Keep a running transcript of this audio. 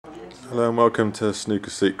Hello and welcome to Snooker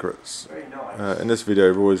Secrets. In this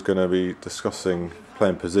video we're always going to be discussing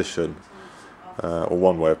playing position, or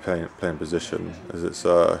one way of playing position, as it's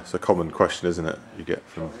a common question, isn't it, you get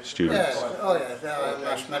from students? Yes, oh yes, I've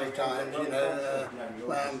asked many times, you know,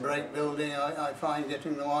 when I'm break building I find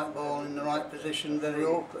getting the white ball in the right position very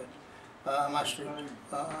awkward.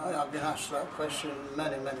 I've been asked that question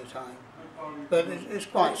many times. But it's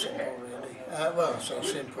quite simple, really. Well, I say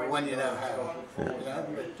simple when you know how. Yeah. You know,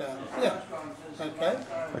 but yeah, okay.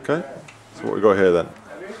 Okay. So what we got here then?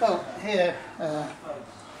 Well, here,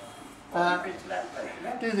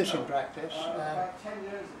 do this in practice.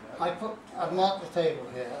 I've marked the table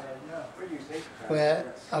here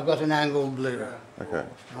where I've got an angled blue. Okay.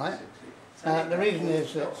 Right. The reason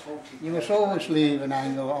is that you must always leave an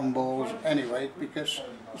angle on balls anyway, because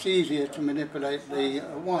it's easier to manipulate the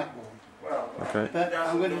white ball. Okay. But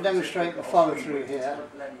I'm going to demonstrate the follow through here,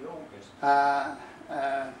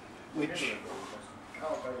 which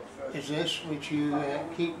is this, which you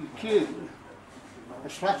keep your cue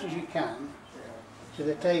as flat as you can to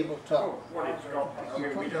the tabletop.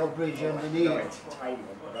 You put your bridge underneath,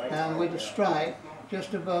 and with a strike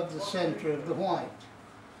just above the centre of the white.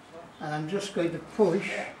 And I'm just going to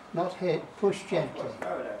push, not hit, push gently.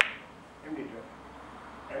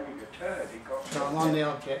 So I'm on the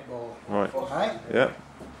object ball. Right. Right? Yeah.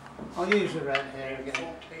 I'll use the red here again.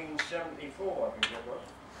 1474, I think it was.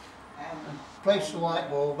 And place the white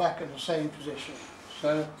ball back in the same position.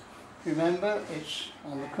 So remember, it's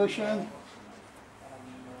on the cushion,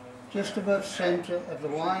 just above centre of the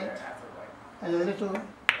white, and a little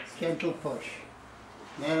gentle push.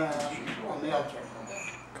 There I am on the object ball.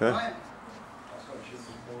 Okay. Right?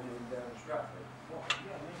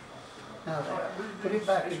 Now put it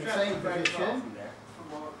back in the same position.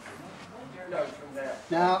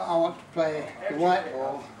 Now I want to play the white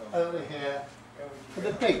ball over here for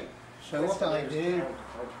the pink. So what I do,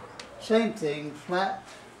 same thing, flat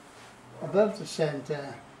above the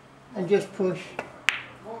centre, and just push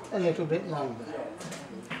a little bit longer.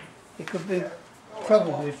 It could be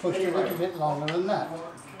probably pushed a little bit longer than that.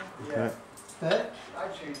 Okay. But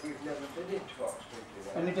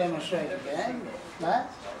let me demonstrate again.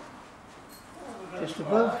 Flat, just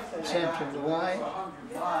above the centre of the white,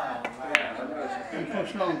 and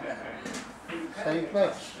push longer. Same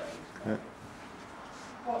place. Yeah.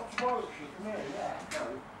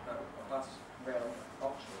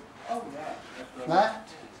 Flat,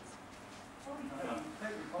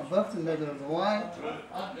 above the middle of the white.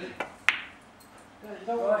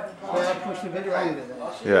 Well, I pushed a bit longer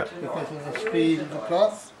there. Yeah. Because of the speed of the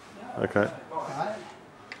cloth. Okay. Right.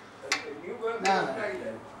 Now,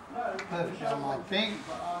 perfect on my pink.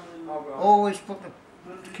 Always put the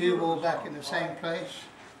cue ball back in the same place.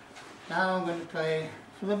 Now I'm going to play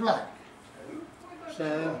for the black.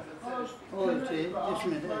 So, all it is, just a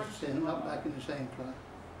minute, it's not back in the same place.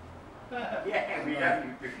 Yeah, we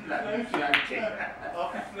don't be floating.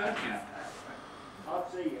 I'll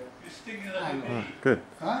see you. You're sticking Oh, good.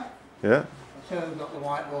 Right? Yeah. So we've got the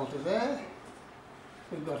white ball to there,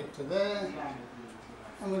 we've got it to there,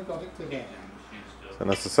 and we've got it to there. And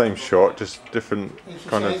that's the same shot, just different It's the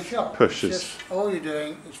kind same of shot. pushes. It's just, all you're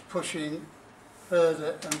doing is pushing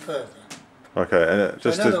further and further. Okay, and it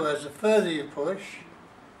just So in other words, the further you push,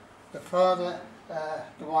 the farther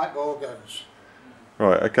the white ball goes.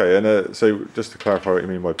 right. Okay, and so just to clarify what you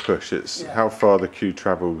mean by push, it's how far the cue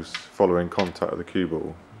travels following contact with the cue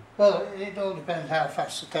ball. Well, it all depends how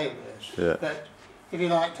fast the table is. Yeah. But if you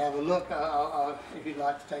like to have a look, if you'd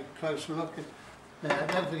like to take a closer look,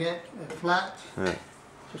 don't forget flat,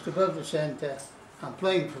 just above the centre. I'm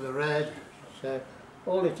playing for the red, so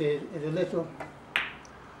all it is a little,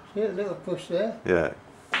 see a little push there? Yeah.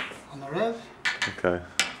 On the red. Okay.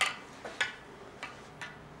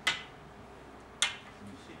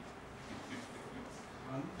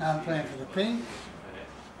 Now I'm playing for the pink,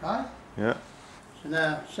 right? Yeah. So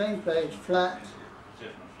now, same place, flat,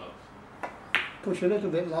 push a little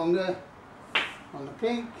bit longer on the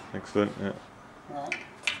pink. Excellent. Yeah. Right.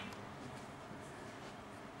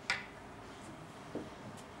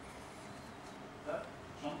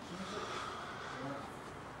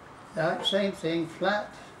 Right, same thing,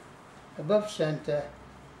 flat, above centre,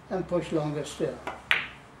 and push longer still.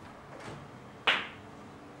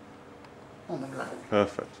 On the black.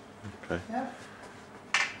 Perfect. Okay. Yeah.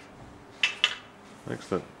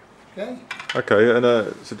 Excellent. Okay. Okay, and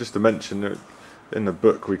so just to mention, in the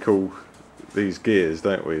book we call these gears,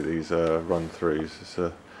 don't we? These run-throughs. It's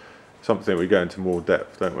something we go into more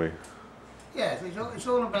depth, don't we? Yeah, it's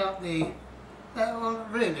all about the. Well,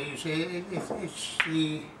 really, you see, it's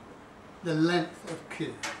the length of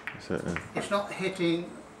cue. That's it. Yeah. It's not hitting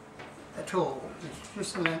at all. It's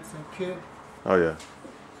just the length of the cue. Oh yeah.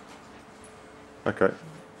 Okay.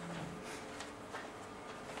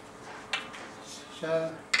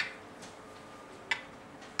 So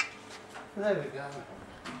there we go.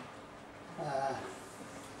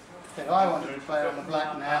 If I wanted to play on the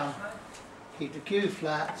black now, keep the cue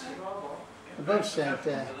flat, above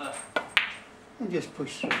centre, and just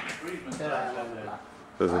push through. Get out on the black.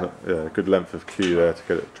 There's a good length of cue there to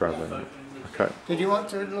get it travelling. Okay. Did you want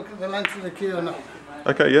to look at the length of the cue or not?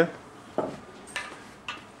 Okay, yeah.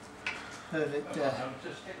 Perfect.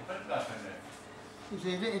 You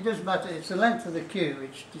see, it doesn't matter. It's the length of the cue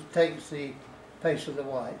which dictates the pace of the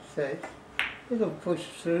white. So it'll push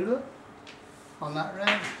through, look, on that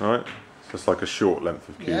round. Alright. So it's like a short length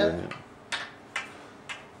of cue, Yeah. isn't it?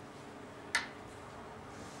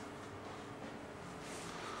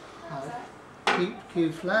 Keep the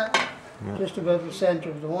cue flat, just above the centre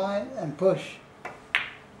of the white, and push a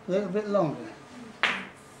little bit longer.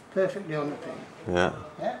 Perfectly on the pin. Yeah.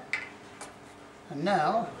 Yeah. And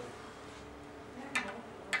now,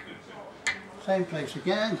 same place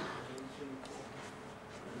again.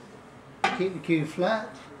 Keep the cue flat,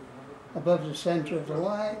 above the centre of the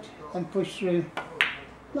white, and push through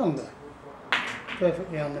longer.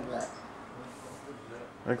 Perfectly on the black.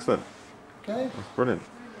 Excellent. Okay, That's brilliant.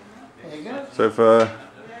 there you go. So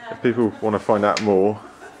if people want to find out more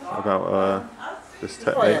about this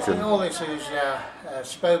technique, Oh yes, and all this is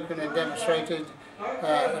spoken and demonstrated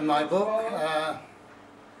in my book.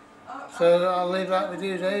 So I'll leave that with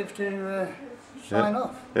you, Dave, to sign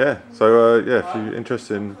off. yeah. So yeah, if you're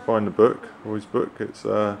interested in buying the book or his book, it's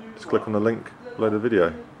just click on the link below the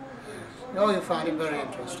video. Oh, you'll find it very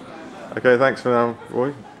interesting. Okay, thanks for now,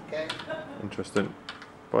 Roy. Okay, Interesting.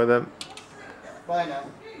 Bye then. bye now.